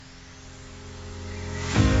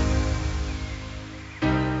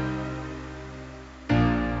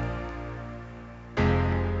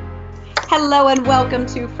Hello and welcome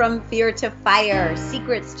to From Fear to Fire,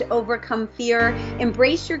 secrets to overcome fear,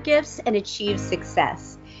 embrace your gifts, and achieve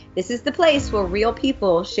success. This is the place where real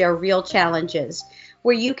people share real challenges,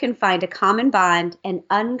 where you can find a common bond and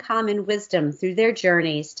uncommon wisdom through their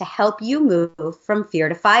journeys to help you move from fear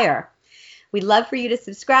to fire. We'd love for you to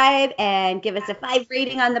subscribe and give us a 5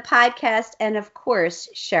 rating on the podcast, and of course,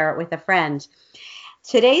 share it with a friend.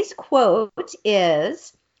 Today's quote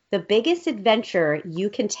is, "The biggest adventure you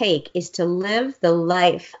can take is to live the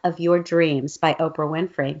life of your dreams," by Oprah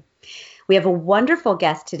Winfrey. We have a wonderful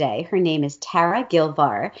guest today. Her name is Tara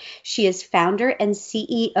Gilvar. She is founder and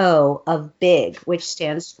CEO of BIG, which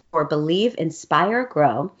stands for Believe, Inspire,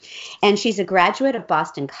 Grow. And she's a graduate of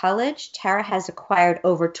Boston College. Tara has acquired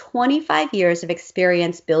over 25 years of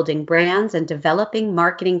experience building brands and developing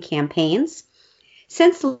marketing campaigns.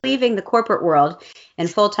 Since leaving the corporate world in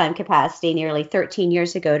full-time capacity nearly 13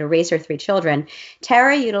 years ago to raise her 3 children,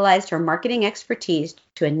 Tara utilized her marketing expertise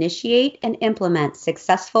to initiate and implement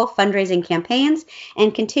successful fundraising campaigns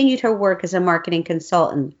and continued her work as a marketing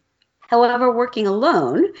consultant. However, working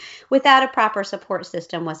alone without a proper support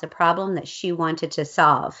system was a problem that she wanted to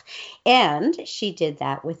solve. And she did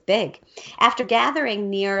that with BIG. After gathering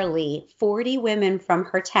nearly 40 women from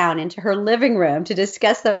her town into her living room to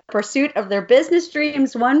discuss the pursuit of their business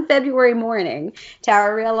dreams one February morning,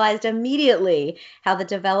 Tara realized immediately how the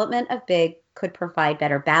development of BIG could provide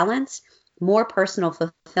better balance, more personal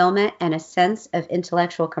fulfillment, and a sense of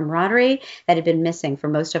intellectual camaraderie that had been missing for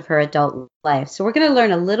most of her adult life. So we're going to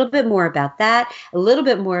learn a little bit more about that, a little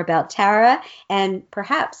bit more about Tara, and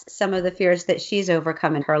perhaps some of the fears that she's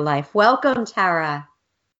overcome in her life. Welcome, Tara.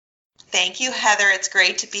 Thank you, Heather. It's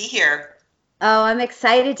great to be here. Oh, I'm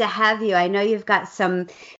excited to have you. I know you've got some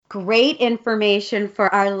great information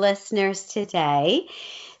for our listeners today.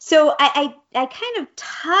 So I kind of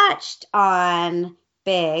touched on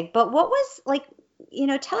BIG, but what was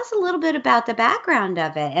tell us a little bit about the background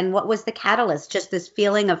of it and what was the catalyst, just this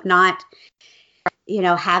feeling of not,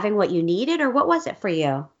 having what you needed, or what was it for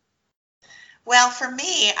you? Well, for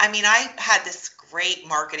me, I had this great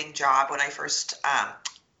marketing job when I first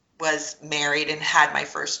was married and had my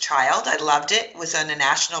first child. I loved it. It was on a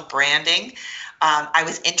national branding. I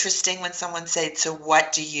was interesting when someone said, "So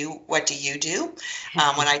what do you do?"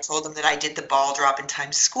 When I told them that I did the ball drop in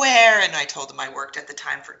Times Square, and I told them I worked at the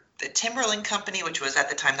time for the Timberland company, which was at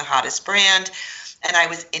the time the hottest brand, and I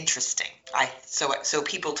was interesting. So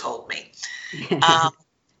people told me.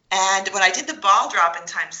 And when I did the ball drop in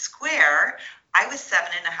Times Square, I was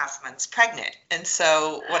 7.5 months pregnant. And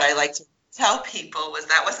so what I like to tell people was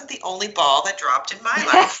that wasn't the only ball that dropped in my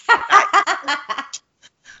life.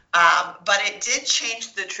 But it did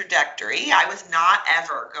change the trajectory. I was not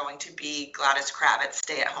ever going to be Gladys Kravitz,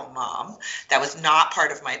 stay-at-home mom. That was not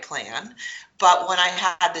part of my plan. But when I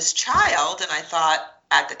had this child, and I thought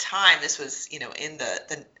at the time, this was, in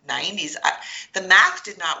the 90s, the math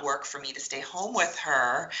did not work for me to stay home with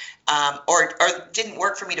her, or didn't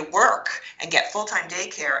work for me to work and get full-time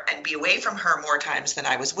daycare and be away from her more times than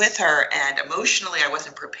I was with her. And emotionally, I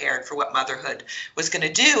wasn't prepared for what motherhood was going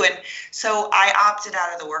to do. And so I opted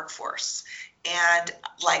out of the workforce. And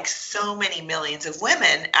like so many millions of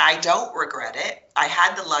women, I don't regret it. I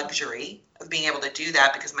had the luxury of being able to do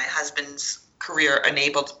that because my husband's career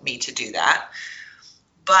enabled me to do that.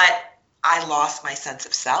 But I lost my sense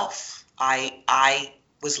of self. I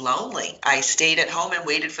was lonely. I stayed at home and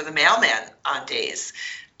waited for the mailman on days.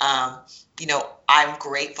 I'm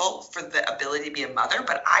grateful for the ability to be a mother,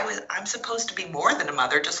 but I'm supposed to be more than a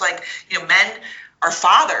mother. Just like, men are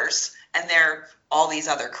fathers, and they're all these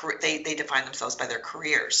other, they define themselves by their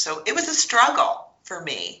careers. So it was a struggle for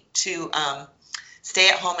me to stay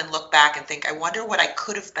at home and look back and think, I wonder what I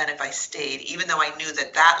could have been if I stayed, even though I knew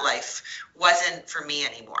that life wasn't for me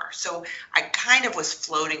anymore. So I kind of was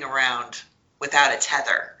floating around without a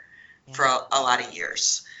tether for a lot of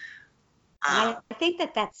years. I think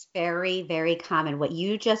that's very, very common. What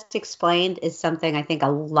you just explained is something I think a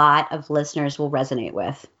lot of listeners will resonate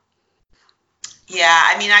with. Yeah,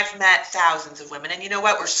 I've met thousands of women, and you know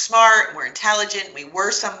what? We're smart, and we're intelligent, we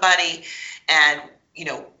were somebody, and,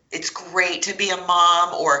 it's great to be a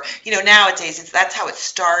mom, or, nowadays that's how it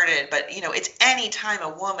started. But, it's any time a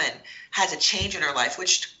woman has a change in her life,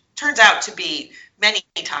 which turns out to be many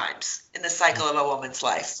times in the cycle of a woman's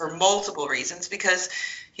life for multiple reasons, because,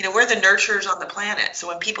 we're the nurturers on the planet. So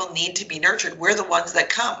when people need to be nurtured, we're the ones that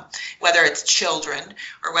come, whether it's children,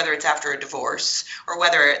 or whether it's after a divorce, or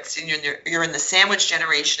whether it's you're in the sandwich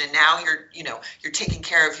generation and now you're taking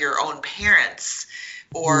care of your own parents,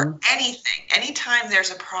 or anything. Anytime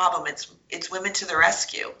there's a problem, it's women to the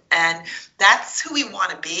rescue. And that's who we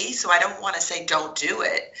want to be. So I don't want to say don't do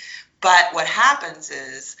it, But what happens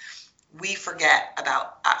is we forget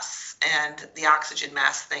about us, and the oxygen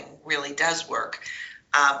mask thing really does work.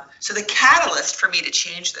 So the catalyst for me to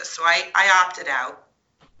change this, so I opted out,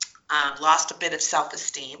 lost a bit of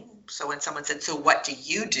self-esteem. So when someone said, so what do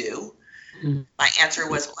you do? My answer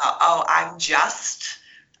was, well, oh, I'm just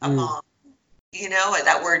a mom. You know,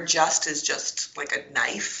 that word just is just like a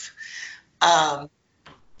knife. And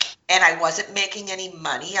I wasn't making any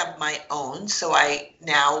money of my own, so I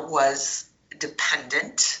now was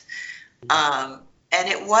dependent. And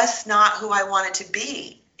it was not who I wanted to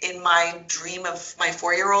be in my dream of my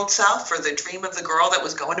 4-year-old self, or the dream of the girl that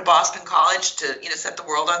was going to Boston College to, set the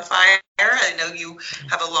world on fire. I know you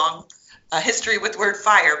have a long history with word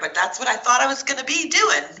fire, but that's what I thought I was going to be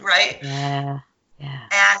doing, right? Yeah.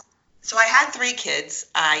 And so I had 3 kids.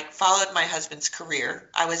 I followed my husband's career.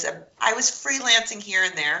 I was freelancing here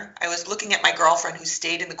and there. I was looking at my girlfriend who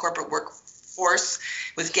stayed in the corporate workforce,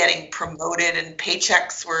 was getting promoted, and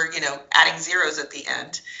paychecks were, adding zeros at the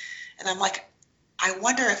end. And I'm like, I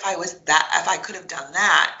wonder if I could have done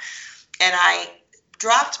that. And I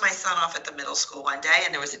dropped my son off at the middle school one day,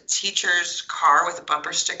 and there was a teacher's car with a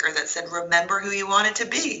bumper sticker that said, "Remember who you wanted to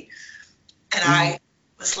be." And I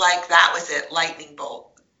was like, that was it, lightning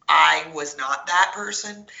bolt. I was not that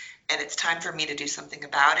person, and it's time for me to do something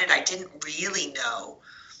about it. I didn't really know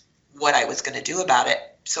what I was going to do about it.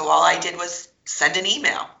 So all I did was send an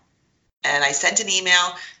email. And I sent an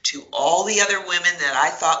email to all the other women that I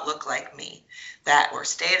thought looked like me, that were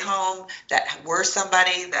stay-at-home, that were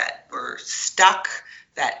somebody, that were stuck,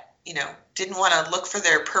 that, didn't want to look for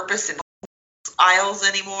their purpose in aisles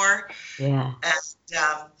anymore. Yeah.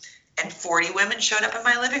 And 40 women showed up in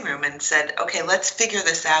my living room and said, okay, let's figure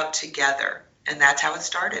this out together. And that's how it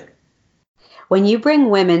started. When you bring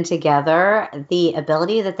women together, the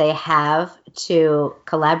ability that they have to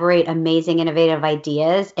collaborate amazing, innovative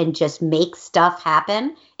ideas and just make stuff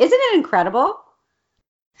happen, isn't it incredible?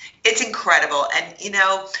 It's incredible. And,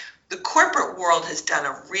 the corporate world has done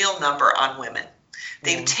a real number on women.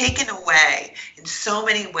 They've taken away, in so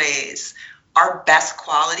many ways, our best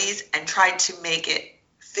qualities and tried to make it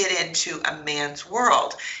fit into a man's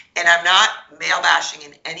world. And I'm not male bashing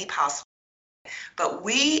in any possible way, but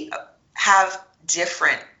we have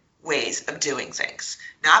different ways of doing things.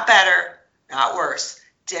 Not better, not worse,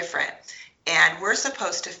 different. And we're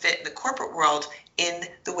supposed to fit in the corporate world in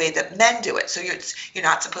the way that men do it. So you're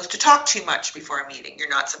not supposed to talk too much before a meeting. You're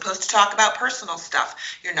not supposed to talk about personal stuff.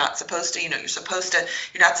 You're not supposed to, you're not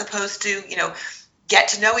supposed to, get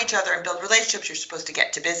to know each other and build relationships. You're supposed to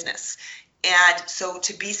get to business. And so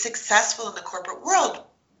to be successful in the corporate world,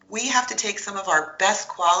 we have to take some of our best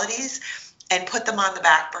qualities and put them on the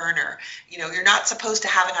back burner. You're not supposed to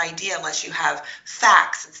have an idea unless you have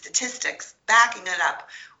facts and statistics backing it up.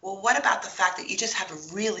 Well, what about the fact that you just have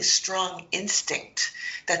a really strong instinct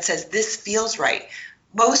that says this feels right?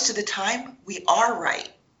 Most of the time, we are right.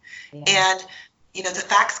 Yeah. And the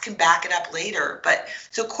facts can back it up later. But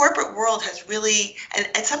so corporate world has really,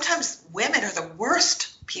 and sometimes women are the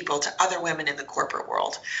worst people to other women in the corporate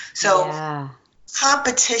world. So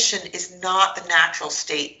competition is not the natural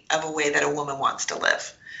state of a way that a woman wants to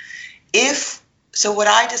live. So what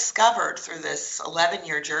I discovered through this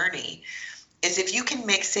 11-year journey is if you can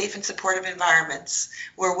make safe and supportive environments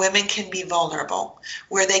where women can be vulnerable,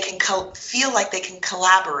 where they can feel like they can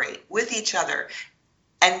collaborate with each other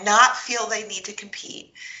and not feel they need to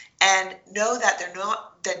compete, and know that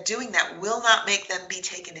that doing that will not make them be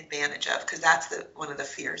taken advantage of, because that's one of the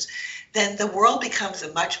fears, then the world becomes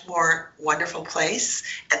a much more wonderful place,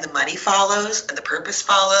 and the money follows, and the purpose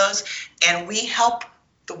follows, and we help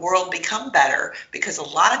the world become better, because a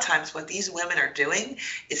lot of times what these women are doing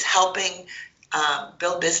is helping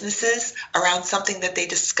build businesses around something that they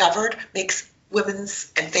discovered makes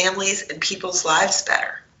women's and families and people's lives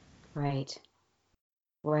better. Right.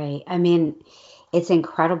 I mean, it's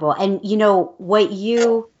incredible. And what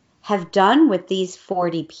you have done with these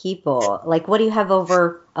 40 people, like what do you have,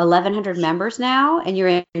 over 1,100 members now? And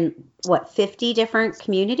you're in 50 different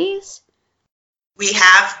communities? We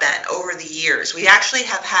have been over the years. We actually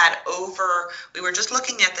have had we were just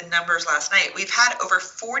looking at the numbers last night. We've had over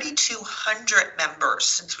 4,200 members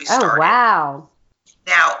since we started. Oh, wow.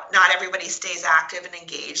 Now, not everybody stays active and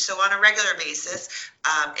engaged. So on a regular basis,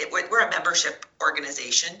 we're a membership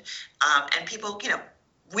organization. And people,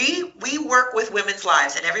 we work with women's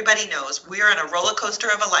lives, and everybody knows we are on a roller coaster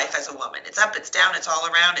of a life as a woman. It's up, it's down, it's all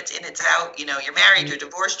around, it's in, it's out. You're married, you're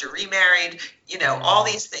divorced, you're remarried, all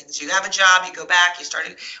these things. You have a job, you go back, you start.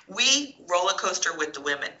 We roller coaster with the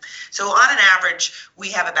women. So on an average, we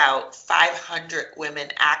have about 500 women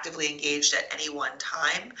actively engaged at any one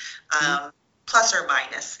time. plus or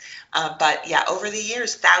minus. But yeah, over the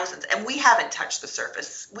years, thousands, and we haven't touched the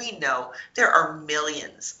surface. We know there are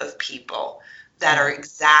millions of people that are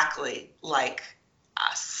exactly like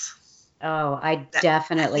us. Oh, I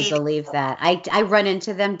definitely believe that. I run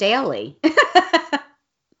into them daily.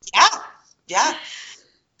 Yeah, yeah.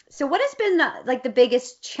 So what has been like the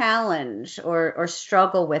biggest challenge or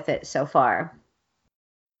struggle with it so far?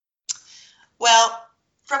 Well,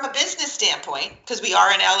 from a business standpoint, because we are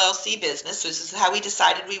an LLC business, this is how we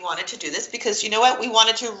decided we wanted to do this, because you know what? We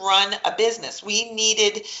wanted to run a business. We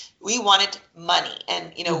wanted money.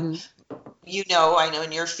 And, I know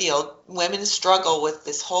in your field, women struggle with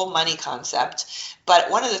this whole money concept.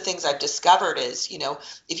 But one of the things I've discovered is,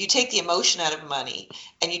 if you take the emotion out of money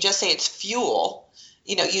and you just say it's fuel,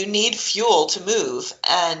 you need fuel to move.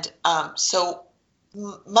 And so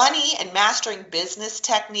money and mastering business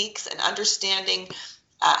techniques and understanding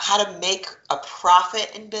how to make a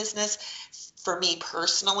profit in business. For me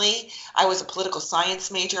personally, I was a political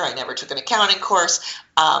science major. I never took an accounting course.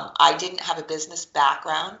 I didn't have a business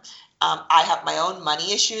background. I have my own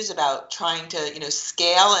money issues about trying to,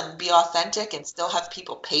 scale and be authentic and still have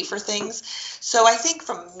people pay for things. So I think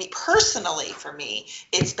for me,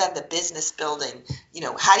 it's been the business building,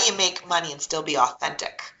 how do you make money and still be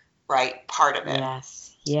authentic, right? Part of it.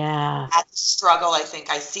 Yes. Yeah. That struggle, I think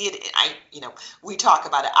I see it. We talk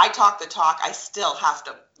about it. I talk the talk. I still have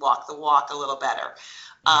to walk the walk a little better.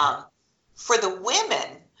 For the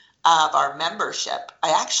women of our membership,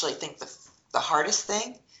 I actually think the hardest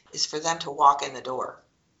thing is for them to walk in the door.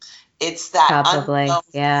 It's that unknown,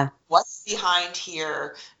 yeah. What's behind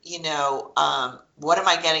here? What am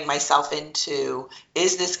I getting myself into?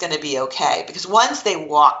 Is this going to be okay? Because once they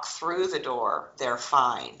walk through the door, they're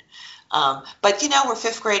fine. But we're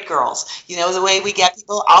fifth grade girls. The way we get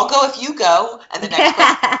people, I'll go if you go. And the next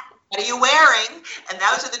question, what are you wearing? And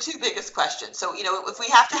those are the two biggest questions. So, if we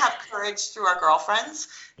have to have courage through our girlfriends,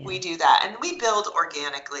 we do that. And we build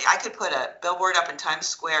organically. I could put a billboard up in Times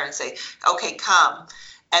Square and say, okay, come.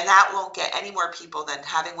 And that won't get any more people than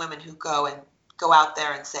having women who go out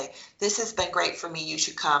there and say, this has been great for me. You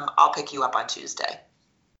should come. I'll pick you up on Tuesday.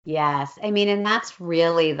 Yes. I mean, and that's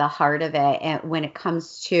really the heart of it. And when it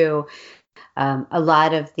comes to a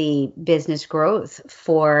lot of the business growth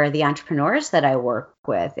for the entrepreneurs that I work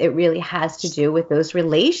with, it really has to do with those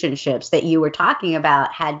relationships that you were talking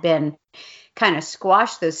about had been kind of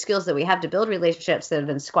squashed, those skills that we have to build relationships that have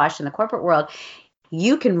been squashed in the corporate world.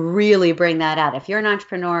 You can really bring that out. If you're an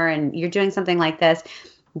entrepreneur and you're doing something like this,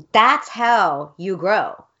 that's how you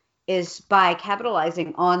grow, is by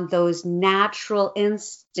capitalizing on those natural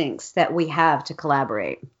instincts that we have to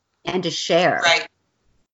collaborate and to share. Right.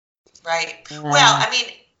 Well,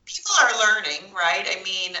 people are learning, right?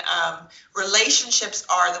 Relationships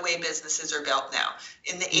are the way businesses are built now.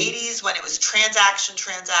 In the 80s, when it was transaction,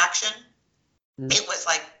 it was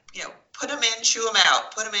like, put them in, chew them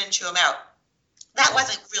out, put them in, chew them out. That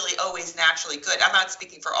wasn't really always naturally good. I'm not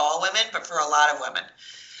speaking for all women, but for a lot of women.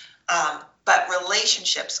 But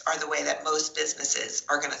relationships are the way that most businesses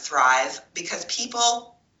are going to thrive, because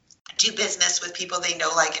people do business with people they know,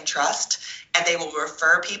 like, and trust, and they will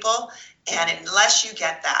refer people. And unless you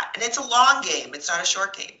get that, and it's a long game, it's not a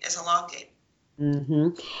short game, it's a long game. Mm-hmm.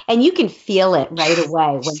 And you can feel it right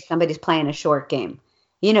away when somebody's playing a short game.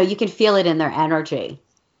 You can feel it in their energy.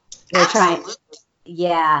 They're Absolutely.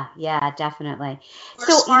 Yeah, definitely. We're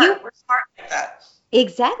smart like that.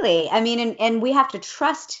 Exactly. And we have to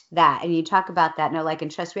trust that. And you talk about that, know, like, and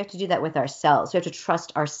trust. We have to do that with ourselves. We have to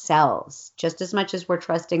trust ourselves just as much as we're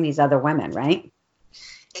trusting these other women, right?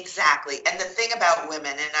 Exactly. And the thing about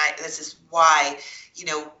women, and this is why,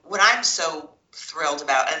 what I'm so thrilled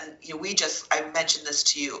about, and I mentioned this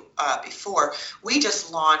to you before, we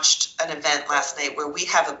just launched an event last night where we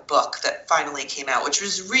have a book that finally came out, which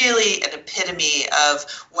was really an epitome of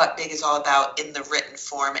what Big is all about in the written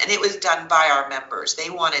form. And it was done by our members. They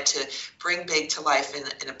wanted to bring Big to life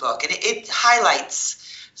in a book. And it highlights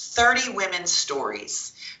 30 women's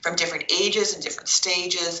stories from different ages and different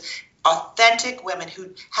stages, authentic women who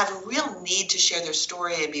have a real need to share their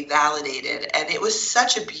story and be validated. And it was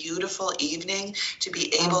such a beautiful evening to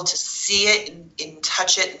be able to see it and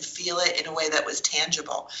touch it and feel it in a way that was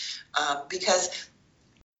tangible. Because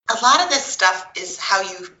a lot of this stuff is how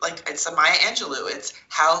you, like, it's a Maya Angelou, it's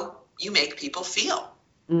how you make people feel.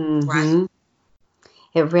 Mm-hmm. Right?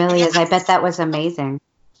 It really is. I bet that was amazing.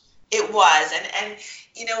 It was. And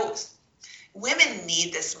women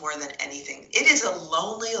need this more than anything. It is a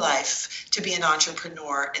lonely life to be an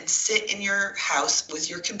entrepreneur and sit in your house with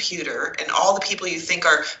your computer and all the people you think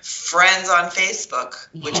are friends on Facebook,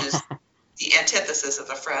 which is the antithesis of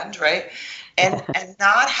a friend, right? And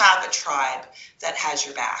not have a tribe that has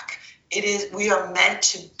your back. We are meant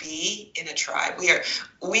to be in a tribe.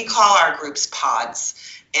 We call our groups pods,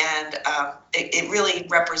 and it really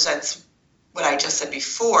represents what I just said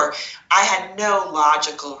before. I had no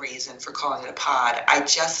logical reason for calling it a pod. I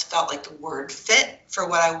just felt like the word fit for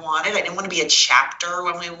what I wanted. I didn't want to be a chapter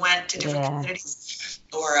when we went to different communities,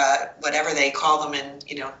 or whatever they call them in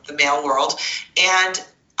the male world. And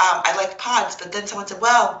I liked pods, but then someone said,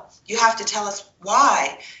 well, you have to tell us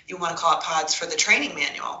why you want to call it pods for the training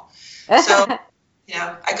manual. So,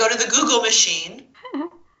 I go to the Google machine and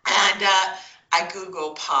I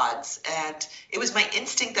Google pods, and it was my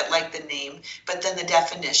instinct that liked the name, but then the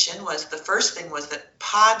definition was, the first thing was that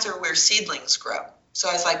pods are where seedlings grow. So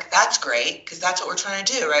I was like, that's great, because that's what we're trying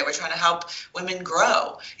to do, right? We're trying to help women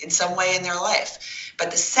grow in some way in their life.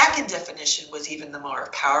 But the second definition was even the more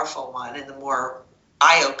powerful one and the more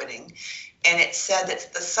eye-opening. And it said that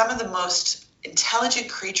some of the most intelligent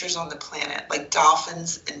creatures on the planet, like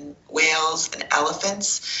dolphins and whales and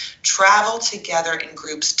elephants, travel together in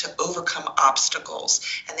groups to overcome obstacles,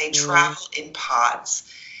 and they travel in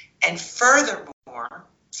pods. And furthermore,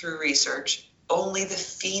 through research, only the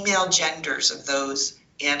female genders of those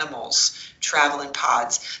animals travel in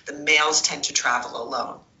pods. The males tend to travel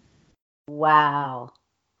alone. Wow.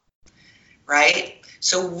 Right?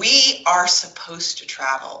 So we are supposed to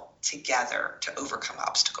travel together to overcome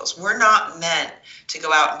obstacles. We're not meant to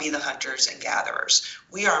go out and be the hunters and gatherers.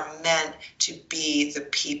 We are meant to be the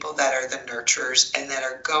people that are the nurturers and that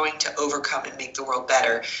are going to overcome and make the world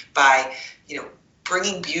better by,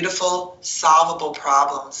 bringing beautiful, solvable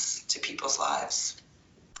problems to people's lives.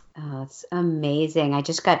 Oh, it's amazing. I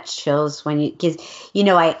just got chills when because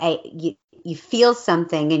you feel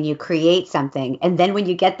something and you create something, and then when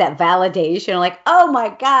you get that validation, like, oh my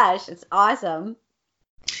gosh, it's awesome.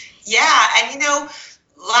 Yeah, and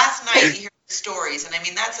last night you hear the stories, and I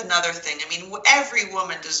mean, that's another thing. I mean, every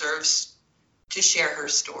woman deserves to share her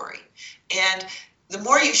story. And the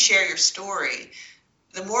more you share your story,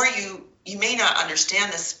 the more you may not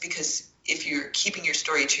understand this, because if you're keeping your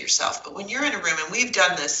story to yourself, but when you're in a room, and we've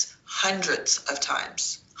done this hundreds of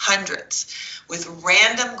times, with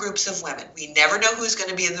random groups of women, we never know who's going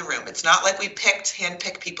to be in the room. It's not like we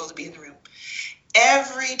handpicked people to be in the room.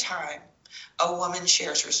 Every time a woman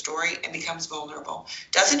shares her story and becomes vulnerable,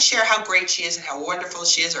 doesn't share how great she is and how wonderful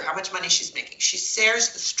she is or how much money she's making. She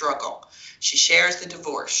shares the struggle. She shares the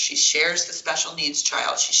divorce. She shares the special needs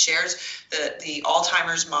child. She shares the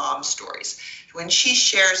Alzheimer's mom stories. When she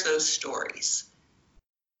shares those stories,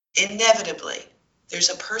 inevitably, there's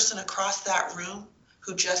a person across that room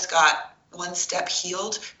who just got one step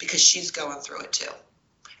healed because she's going through it too.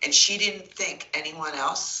 And she didn't think anyone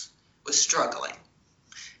else was struggling.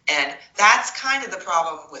 And that's kind of the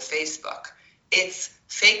problem with Facebook. It's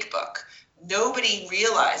fake book. Nobody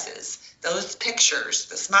realizes those pictures,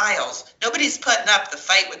 the smiles. Nobody's putting up the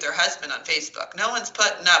fight with their husband on Facebook. No one's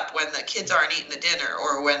putting up when the kids aren't eating the dinner,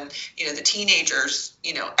 or when, the teenagers,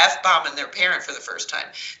 F-bombing their parent for the first time.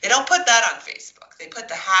 They don't put that on Facebook. They put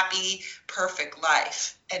the happy, perfect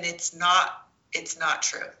life. And it's not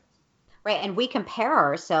true. Right. And we compare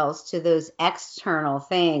ourselves to those external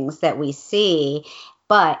things that we see,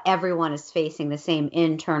 but everyone is facing the same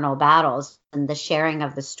internal battles. And the sharing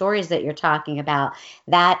of the stories that you're talking about,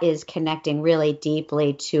 that is connecting really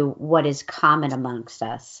deeply to what is common amongst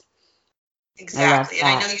us. Exactly. And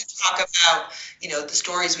I know you talk about, the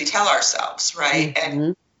stories we tell ourselves, right? Mm-hmm.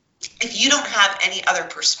 And if you don't have any other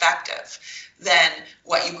perspective than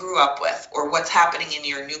what you grew up with or what's happening in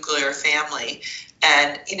your nuclear family,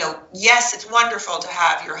 and, yes, it's wonderful to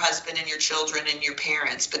have your husband and your children and your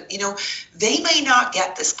parents, but, they may not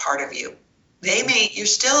get this part of you. You're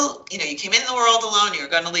still, you came in the world alone, you're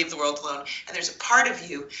going to leave the world alone. And there's a part of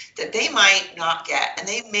you that they might not get, and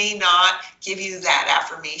they may not give you that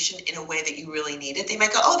affirmation in a way that you really need it. They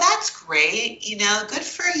might go, oh, that's great. Good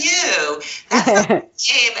for you. That's not the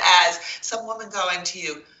same as some woman going to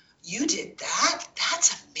you, you did that?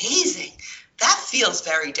 That's amazing. That feels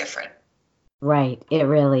very different. Right. It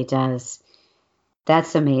really does.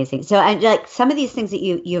 That's amazing. So, and like some of these things that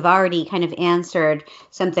you've already kind of answered,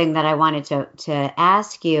 something that I wanted to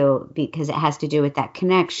ask you, because it has to do with that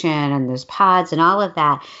connection and those pods and all of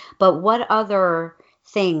that. But what other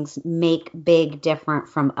things make Big different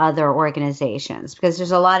from other organizations? Because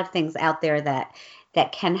there's a lot of things out there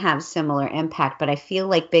that can have similar impact, but I feel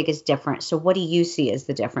like Big is different. So what do you see as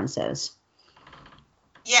the differences?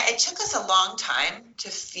 Yeah, it took us a long time to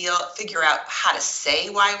figure out how to say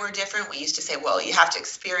why we're different. We used to say, well, you have to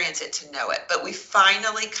experience it to know it, but we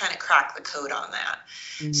finally kind of cracked the code on that.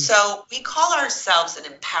 Mm. So we call ourselves an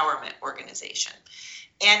empowerment organization.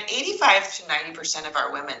 And 85 to 90% of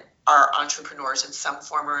our women are entrepreneurs in some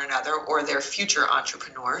form or another, or they're future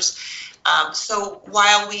entrepreneurs. So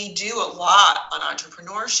while we do a lot on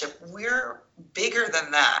entrepreneurship, we're bigger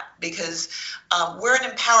than that because we're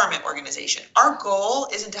an empowerment organization. Our goal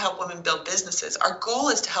isn't to help women build businesses. Our goal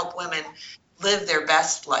is to help women live their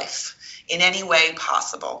best life in any way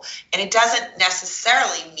possible. And it doesn't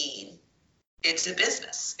necessarily mean it's a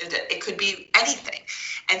business. It could be anything.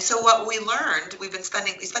 And so what we learned, we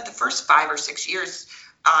spent the first 5 or 6 years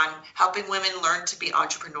on helping women learn to be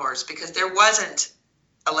entrepreneurs because there wasn't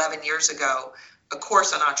 11 years ago a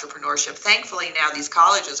course on entrepreneurship. Thankfully, now these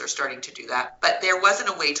colleges are starting to do that, but there wasn't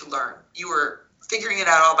a way to learn. You were figuring it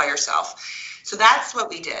out all by yourself. So that's what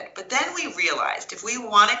we did. But then we realized if we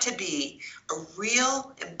wanted to be a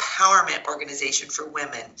real empowerment organization for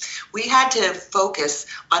women, we had to focus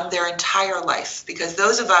on their entire life because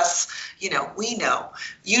those of us, we know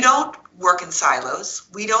you don't work in silos.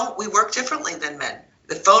 We work differently than men.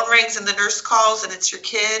 The phone rings and the nurse calls and it's your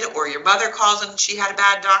kid, or your mother calls and she had a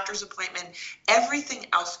bad doctor's appointment. Everything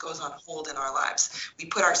else goes on hold in our lives. We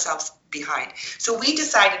put ourselves behind. So we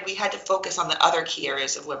decided we had to focus on the other key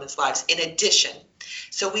areas of women's lives in addition.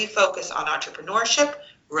 So we focus on entrepreneurship,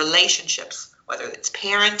 relationships, whether it's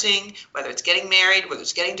parenting, whether it's getting married, whether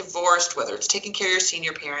it's getting divorced, whether it's taking care of your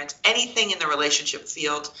senior parents, anything in the relationship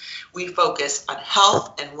field. We focus on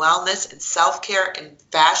health and wellness and self-care and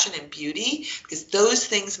fashion and beauty because those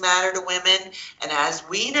things matter to women. And as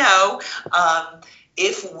we know,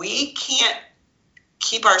 if we can't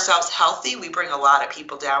keep ourselves healthy, we bring a lot of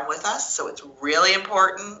people down with us. So it's really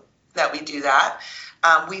important that we do that.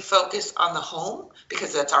 We focus on the home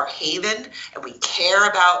because that's our haven, and we care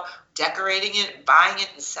about decorating it, buying it,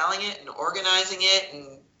 and selling it, and organizing it,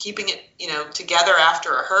 and keeping it, together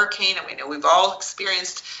after a hurricane. And we know we've all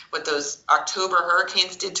experienced what those October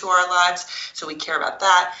hurricanes did to our lives, so we care about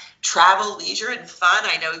that. Travel, leisure, and fun.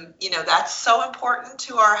 I know, that's so important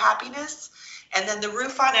to our happiness. And then the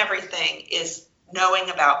roof on everything is knowing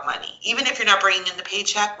about money. Even if you're not bringing in the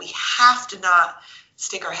paycheck, we have to not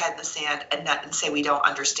stick our head in the sand and say we don't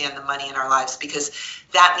understand the money in our lives, because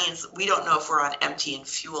that means we don't know if we're on empty and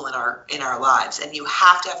fuel in our lives. And you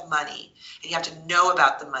have to have money, and you have to know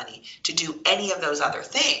about the money to do any of those other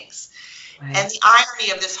things. Right. And the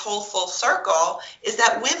irony of this whole full circle is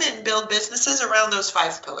that women build businesses around those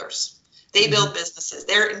 5 pillars. They build businesses.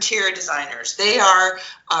 They're interior designers. They are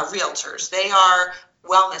realtors. They are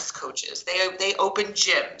wellness coaches. They open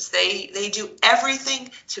gyms. They do everything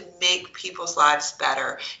to make people's lives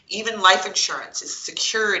better. Even life insurance is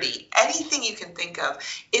security. Anything you can think of.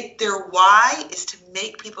 Their why is to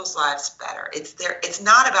make people's lives better. It's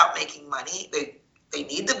not about making money. They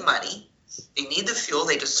need the money. They need the fuel.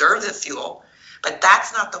 They deserve the fuel. But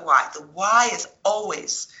that's not the why. The why is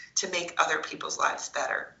always to make other people's lives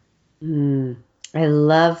better. I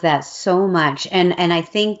love that so much. And I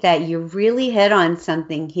think that you really hit on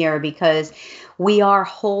something here, because we are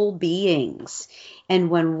whole beings. And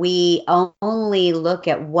when we only look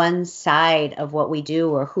at one side of what we do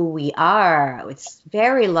or who we are, it's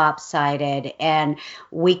very lopsided, and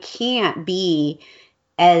we can't be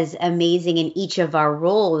as amazing in each of our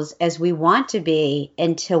roles as we want to be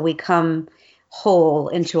until we come whole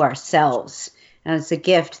into ourselves. And it's a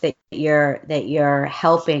gift that you're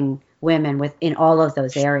helping women with in all of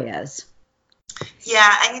those areas.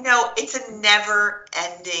 Yeah, and it's a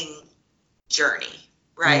never-ending journey,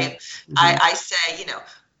 right? Mm-hmm. I say,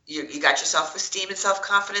 you got your self-esteem and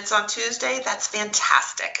self-confidence on Tuesday. That's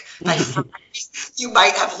fantastic. By Friday, you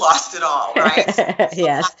might have lost it all, right?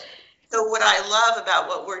 Yes. So what I love about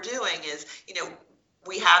what we're doing is,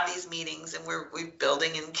 we have these meetings, and we're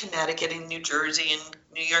building in Connecticut and New Jersey and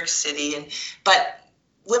New York City, but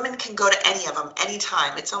women can go to any of them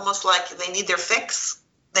anytime. It's almost like they need their fix,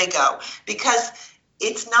 they go, because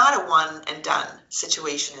it's not a one and done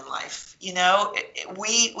situation in life.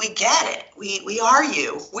 We get it. We are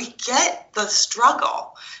you. We get the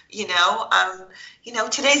struggle.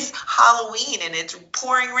 Today's Halloween and it's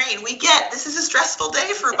pouring rain. We get this is a stressful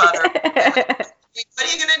day for mother. What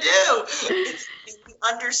are you gonna do? We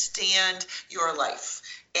understand your life,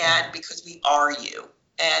 and because we are you,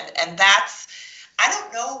 and that's. I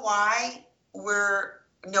don't know why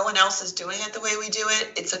no one else is doing it the way we do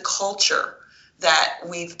it. It's a culture that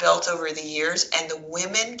we've built over the years, and the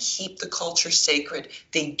women keep the culture sacred.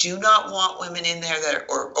 They do not want women in there that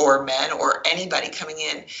or men or anybody coming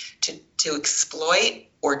in to exploit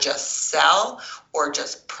or just sell or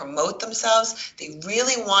just promote themselves. They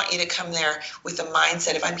really want you to come there with a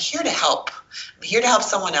mindset of, I'm here to help. I'm here to help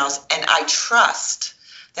someone else, and I trust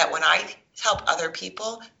that when I help other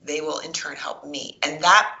people, they will in turn help me. And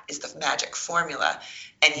that is the magic formula.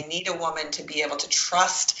 And you need a woman to be able to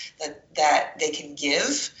trust that they can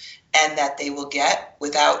give and that they will get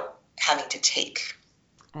without having to take.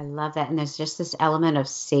 I love that. And there's just this element of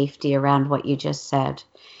safety around what you just said.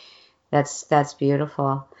 That's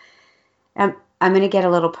beautiful. I'm going to get a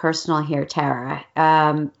little personal here, Tara.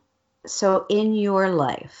 So in your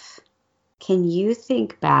life, can you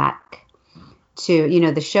think back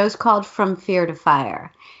to, the show's called From Fear to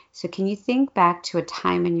Fire. So can you think back to a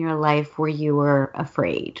time in your life where you were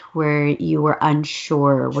afraid, where you were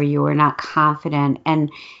unsure, where you were not confident,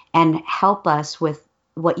 and help us with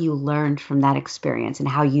what you learned from that experience and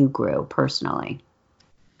how you grew personally?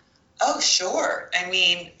 Oh, sure. I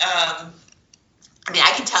mean, I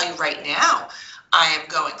can tell you right now, I am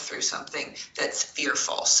going through something that's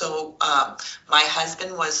fearful. So my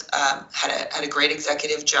husband was had a great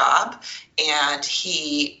executive job, and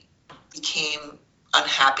he became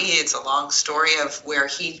unhappy. It's a long story of where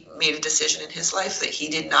he made a decision in his life that he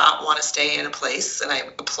did not want to stay in a place, and I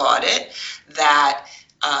applaud it, that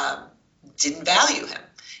didn't value him.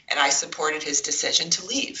 And I supported his decision to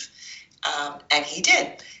leave. And he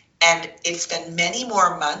did. And it's been many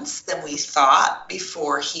more months than we thought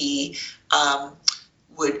before he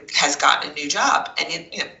has gotten a new job.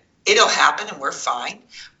 And it'll happen and we're fine.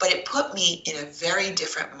 But it put me in a very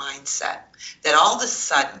different mindset, that all of a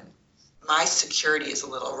sudden my security is a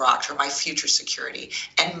little rocked, or my future security,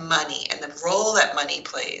 and money, and the role that money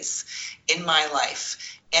plays in my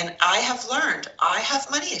life. And I have learned I have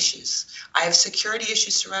money issues. I have security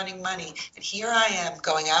issues surrounding money. And here I am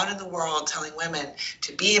going out in the world telling women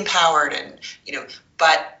to be empowered, and,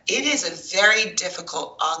 but it is a very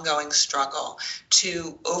difficult ongoing struggle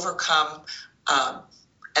to overcome.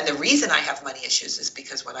 And the reason I have money issues is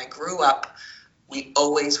because when I grew up, we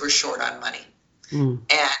always were short on money. And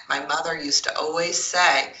my mother used to always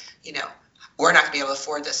say, we're not going to be able to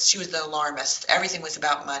afford this. She was the alarmist. Everything was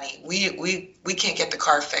about money. We can't get the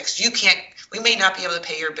car fixed. We may not be able to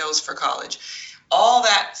pay your bills for college. All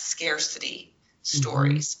that scarcity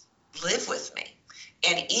stories live with me.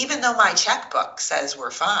 And even though my checkbook says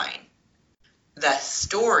we're fine, the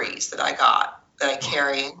stories that I got, that I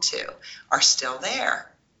carry into, are still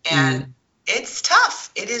there. And it's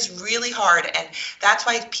tough. It is really hard. And that's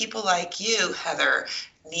why people like you, Heather,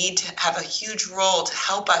 need to have a huge role to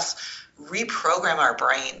help us reprogram our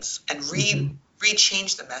brains and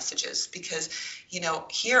re-change the messages. Because,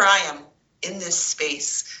 here I am in this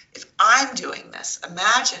space. If I'm doing this,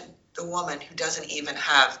 imagine the woman who doesn't even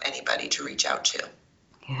have anybody to reach out to.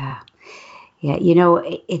 Yeah. Yeah.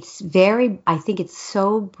 I think it's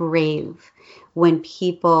so brave when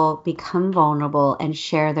people become vulnerable and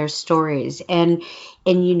share their stories. And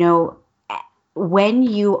when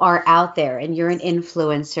you are out there and you're an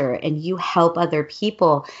influencer and you help other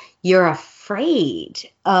people, you're afraid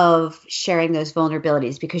of sharing those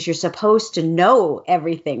vulnerabilities because you're supposed to know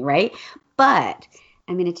everything, right? But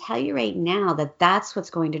I'm going to tell you right now that that's what's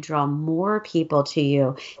going to draw more people to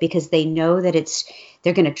you, because they know that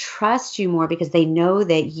they're going to trust you more because they know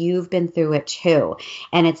that you've been through it too.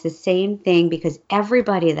 And it's the same thing, because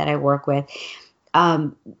everybody that I work with,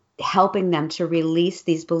 helping them to release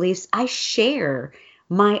these beliefs, I share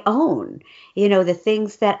my own, the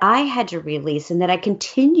things that I had to release and that I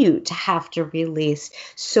continue to have to release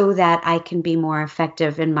so that I can be more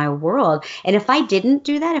effective in my world. And if I didn't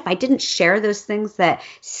do that, if I didn't share those things that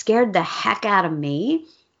scared the heck out of me,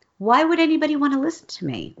 why would anybody want to listen to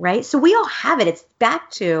me, right? So we all have it. It's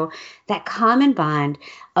back to that common bond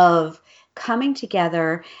of coming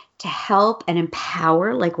together to help and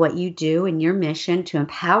empower, like what you do in your mission to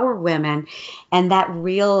empower women, and that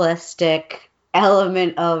realistic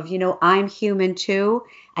element of, I'm human too.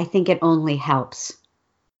 I think it only helps.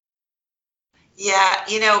 Yeah,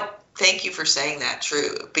 thank you for saying that,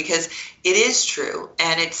 true, because it is true,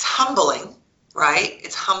 and it's humbling, right?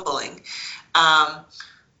 It's humbling.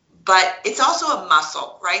 But it's also a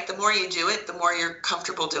muscle, right? The more you do it, the more you're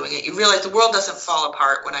comfortable doing it. You realize the world doesn't fall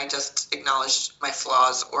apart when I just acknowledge my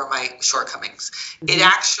flaws or my shortcomings. It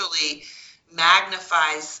actually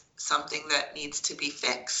magnifies something that needs to be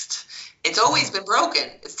fixed. It's always been broken.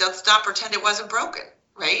 Let's not pretend it wasn't broken,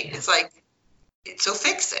 right? It's like, so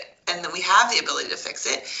fix it. And then we have the ability to fix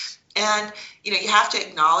it. And, you have to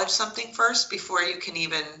acknowledge something first before you can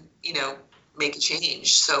even, make a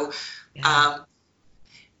change. So, Yeah.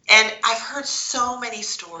 and I've heard so many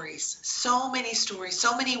stories, so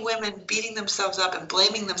many women beating themselves up and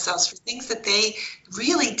blaming themselves for things that they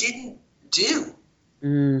really didn't do, you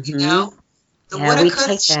Mm-hmm. know, the Yeah, woulda, we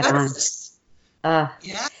coulda, take that on. shouldas. Uh,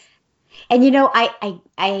 Yeah. and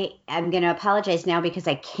I'm going to apologize now because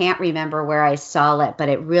I can't remember where I saw it, but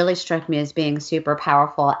it really struck me as being super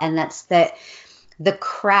powerful. And that's that the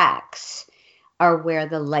cracks are where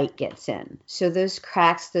the light gets in. So those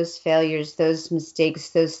cracks, those failures, those mistakes,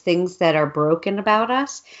 those things that are broken about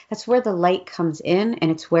us, that's where the light comes in and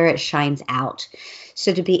it's where it shines out.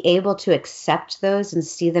 So to be able to accept those and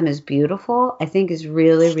see them as beautiful, I think is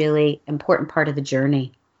really, really important part of the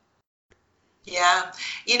journey. Yeah.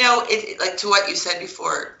 Like to what you said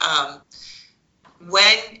before,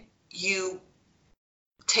 when you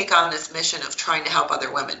take on this mission of trying to help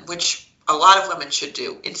other women, which a lot of women should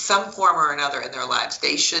do in some form or another in their lives.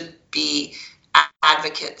 They should be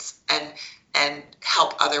advocates and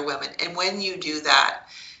help other women. And when you do that,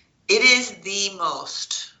 it is the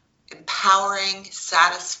most empowering,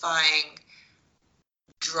 satisfying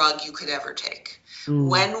drug you could ever take. Mm.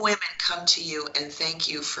 When women come to you and thank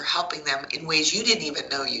you for helping them in ways you didn't even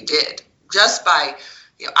know you did, just by,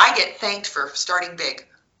 I get thanked for starting big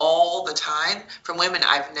all the time from women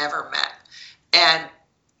I've never met. And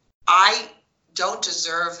I don't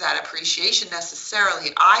deserve that appreciation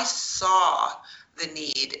necessarily. I saw the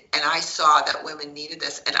need and I saw that women needed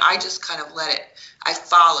this and I just kind of I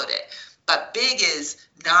followed it. But big is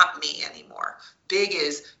not me anymore. Big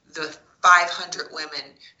is the 500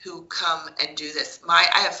 women who come and do this. I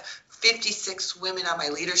have 56 women on my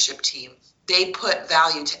leadership team. They put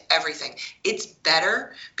value to everything. It's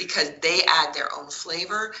better because they add their own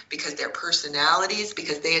flavor, because their personalities,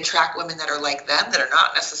 because they attract women that are like them, that are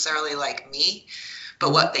not necessarily like me.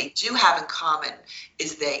 But what they do have in common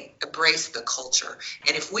is they embrace the culture.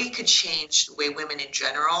 And if we could change the way women in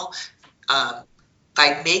general,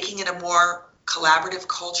 by making it a more collaborative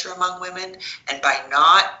culture among women, and by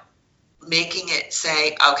not making it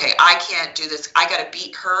say, okay, I can't do this, I got to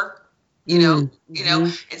beat her, Mm-hmm.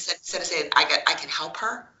 instead of saying I can help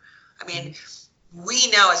her. I mean,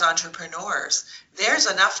 we know as entrepreneurs, there's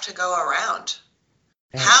enough to go around.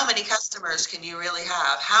 Right. How many customers can you really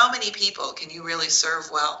have? How many people can you really serve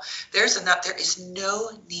well? There's enough. There is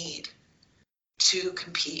no need to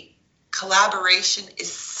compete. Collaboration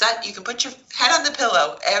is such, you can put your head on the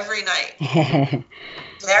pillow every night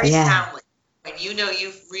very Yeah. soundly when you know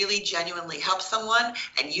you've really genuinely helped someone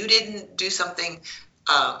and you didn't do something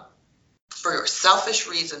for selfish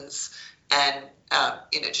reasons and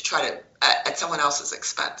to try to at someone else's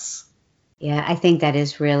expense. Yeah, I think that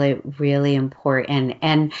is really, really important.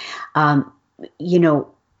 And um, you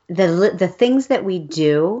know, the things that we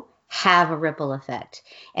do have a ripple effect.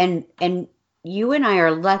 And you and I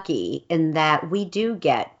are lucky in that we do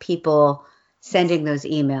get people sending those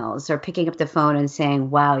emails or picking up the phone and saying,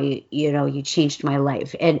 "Wow, you changed my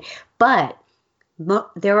life." And but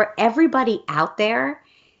there are everybody out there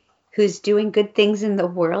who's doing good things in the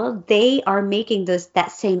world, they are making that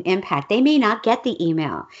same impact. They may not get the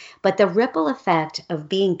email, but the ripple effect of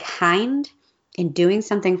being kind and doing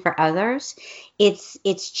something for others,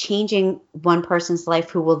 it's changing one person's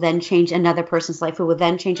life who will then change another person's life who will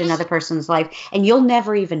then change another person's life, and you'll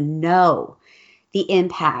never even know the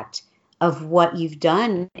impact of what you've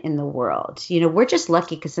done in the world. We're just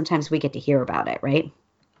lucky because sometimes we get to hear about it, right?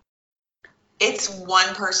 It's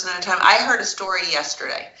one person at a time. I heard a story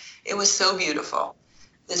yesterday. It was so beautiful.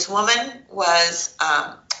 This woman was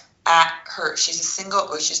she's a single,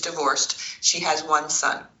 or she's divorced. She has one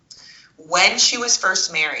son. When she was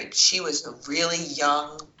first married, she was a really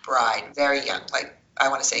young bride, very young, like I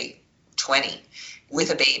want to say 20,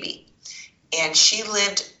 with a baby. And she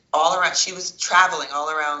lived all around, she was traveling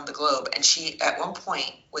all around the globe. And she, at one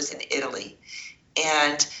point, was in Italy.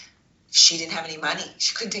 And she didn't have any money.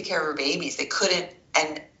 She couldn't take care of her babies. They couldn't.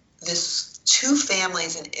 And this two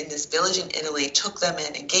families in this village in Italy took them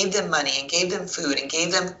in and gave them money and gave them food and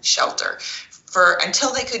gave them shelter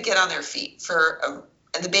until they could get on their feet.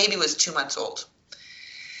 And the baby was 2 months old.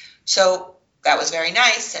 So that was very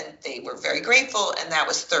nice, and they were very grateful. And that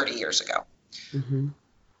was 30 years ago. Mm-hmm.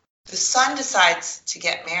 The son decides to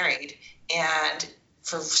get married, and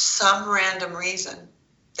for some random reason,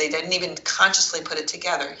 they didn't even consciously put it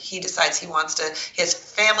together. He decides he has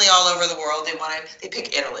family all over the world. They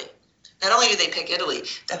pick Italy. Not only do they pick Italy,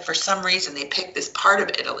 that for some reason they pick this part of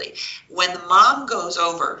Italy. When the mom goes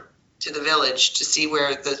over to the village to see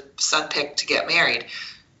where the son picked to get married,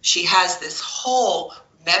 she has this whole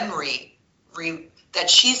memory that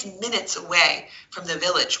she's minutes away from the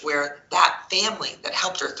village where that family that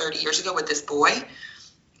helped her 30 years ago with this boy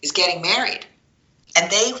is getting married. And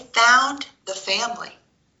they found the family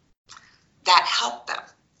that helped them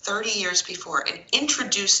 30 years before and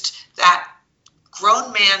introduced that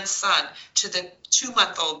grown man's son to the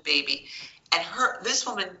 2-month-old baby. And this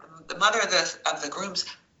woman, the mother of the groom's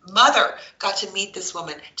mother, got to meet this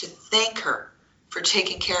woman to thank her for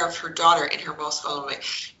taking care of her daughter in her most vulnerable way.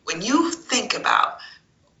 When you think about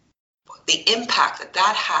the impact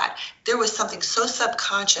that had, there was something so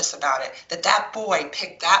subconscious about it that boy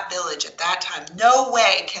picked that village at that time. No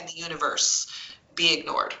way can the universe be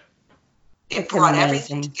ignored. It brought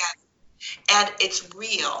everything together. And it's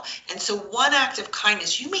real. And so one act of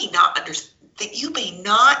kindness, you may not understand, that you may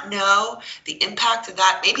not know the impact of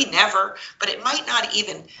that, maybe never, but it might not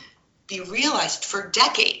even be realized for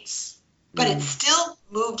decades. But it still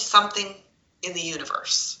moved something in the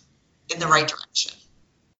universe in the right direction.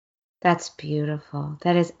 That's beautiful.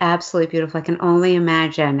 That is absolutely beautiful. I can only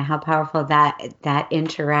imagine how powerful that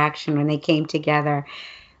interaction when they came together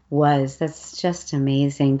was. That's just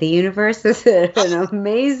amazing. The universe is an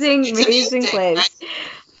amazing place. Right?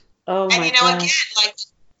 Oh my God. Again, like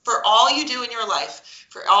for all you do in your life,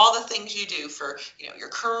 for all the things you do, for your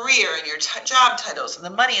career and your job titles and the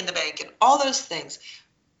money in the bank and all those things,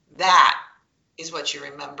 that is what you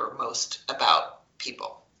remember most about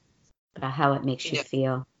people. About how it makes you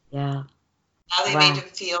feel. Yeah. How they made you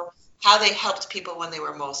feel, how they helped people when they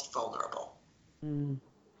were most vulnerable.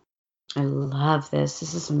 I love this.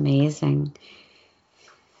 This is amazing.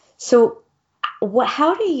 So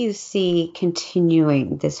how do you see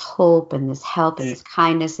continuing this hope and this help and this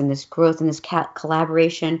kindness and this growth and this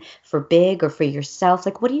collaboration for BIG or for yourself?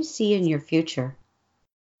 Like, what do you see in your future?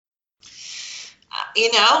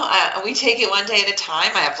 We take it one day at a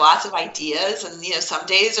time. I have lots of ideas, and some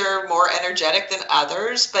days are more energetic than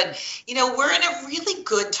others, but we're in a really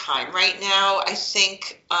good time right now, I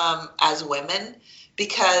think, as women,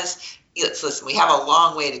 because listen, we have a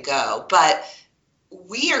long way to go, but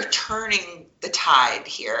we are turning the tide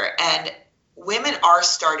here, and women are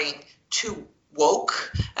starting to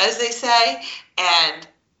woke, as they say, and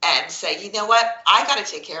say, you know what, I got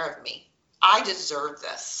to take care of me. I deserve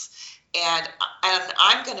this. And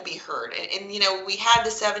I'm going to be heard. And we had the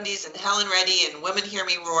 70s and Helen Reddy and Women Hear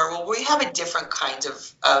Me Roar. Well, we have a different kind of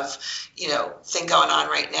thing going on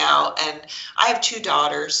right now. And I have 2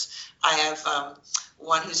 daughters. I have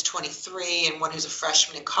one who's 23 and one who's a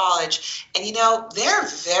freshman in college. And, they're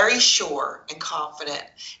very sure and confident.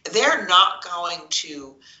 They're not going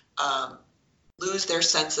to lose their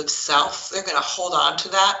sense of self. They're going to hold on to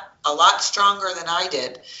that a lot stronger than I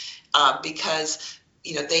did because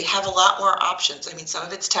they have a lot more options. I mean, some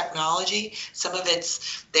of it's technology, some of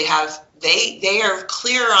it's they are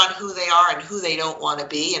clear on who they are and who they don't want to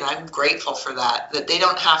be, and I'm grateful for that they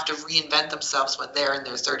don't have to reinvent themselves when they're in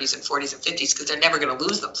their 30s and 40s and 50s, because they're never going to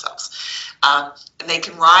lose themselves. And they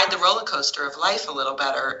can ride the roller coaster of life a little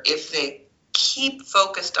better if they keep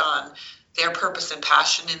focused on their purpose and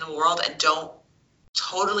passion in the world and don't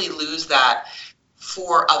totally lose that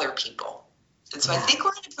for other people. And so I think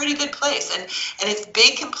we're in a pretty good place. And if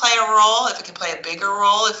BIG can play a role, if it can play a bigger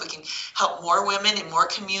role, if we can help more women in more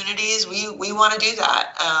communities, we want to do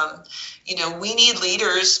that. We need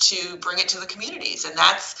leaders to bring it to the communities. And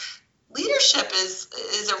leadership is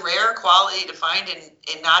a rare quality to find, and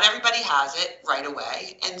not everybody has it right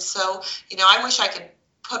away. And so, I wish I could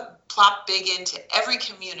plop BIG into every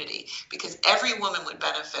community, because every woman would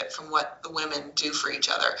benefit from what the women do for each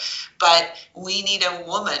other. But we need a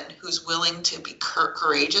woman who's willing to be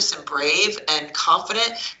courageous and brave and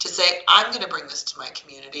confident to say, I'm going to bring this to my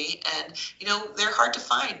community. And, they're hard to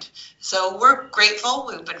find. So we're grateful.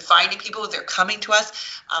 We've been finding people. They're coming to us.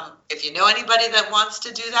 If you know anybody that wants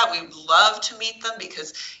to do that, we'd love to meet them,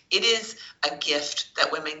 because it is a gift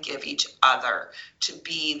that women give each other, to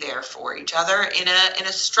be there for each other in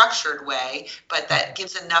a structured way, but that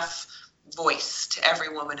gives enough voice to every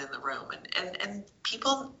woman in the room. And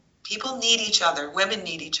people need each other. Women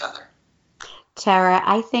need each other. Tara,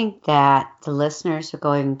 I think that the listeners are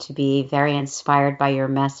going to be very inspired by your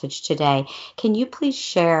message today. Can you please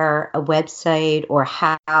share a website or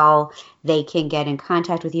how they can get in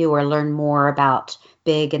contact with you or learn more about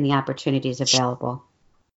BIG and the opportunities available?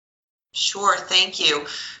 Sure, thank you.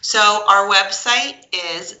 So our website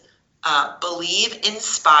is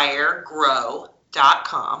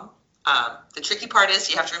believeinspiregrow.com. The tricky part is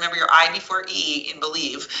you have to remember your I before E in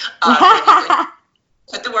believe.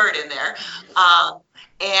 Put the word in there.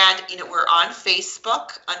 And we're on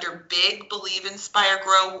Facebook under BIG Believe Inspire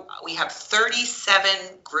Grow. We have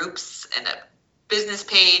 37 groups and business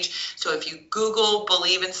page. So if you Google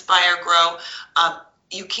Believe, Inspire, Grow,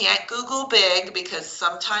 you can't Google big because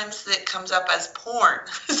sometimes it comes up as porn.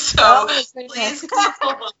 So please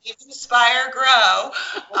Google Believe, Inspire, Grow.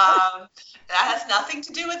 That has nothing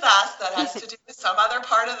to do with us. That has to do with some other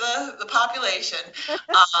part of the population.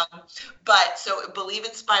 But so Believe,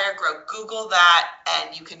 Inspire, Grow. Google that,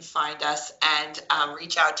 and you can find us and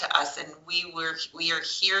reach out to us. And we are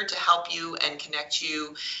here to help you and connect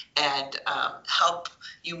you and help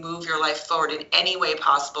you move your life forward in any way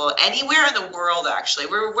possible, anywhere in the world. Actually,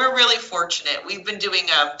 we're really fortunate. We've been doing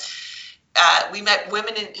we met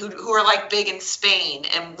women who are like big in Spain,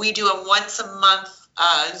 and we do a once a month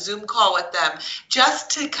Zoom call with them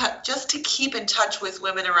just to keep in touch with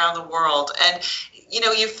women around the world. And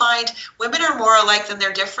you find women are more alike than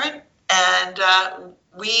they're different, and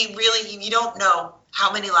you don't know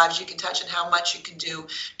how many lives you can touch and how much you can do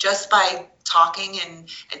just by talking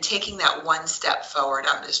and taking that one step forward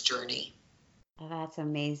on this journey. Oh, that's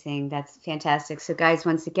amazing. That's fantastic. So guys,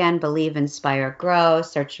 once again, Believe, Inspire, Grow,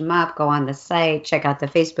 search them up, go on the site, check out the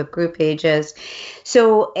Facebook group pages.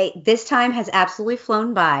 So this time has absolutely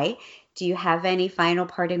flown by. Do you have any final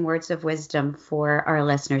parting words of wisdom for our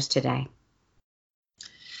listeners today?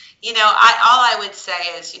 All I would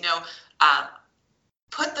say is,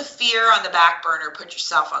 put the fear on the back burner, put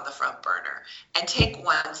yourself on the front burner, and take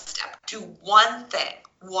one step. Do one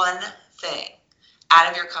thing out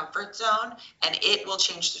of your comfort zone, and it will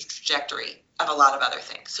change the trajectory of a lot of other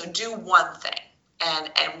things. So do one thing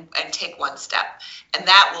and take one step, and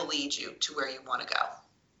that will lead you to where you want to go.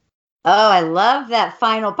 Oh, I love that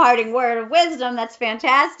final parting word of wisdom. That's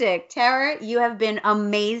fantastic. Tara, you have been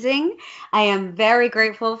amazing. I am very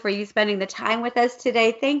grateful for you spending the time with us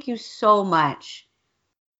today. Thank you so much.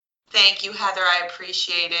 Thank you, Heather. I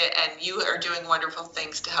appreciate it. And you are doing wonderful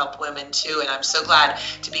things to help women too. And I'm so glad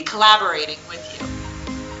to be collaborating with you.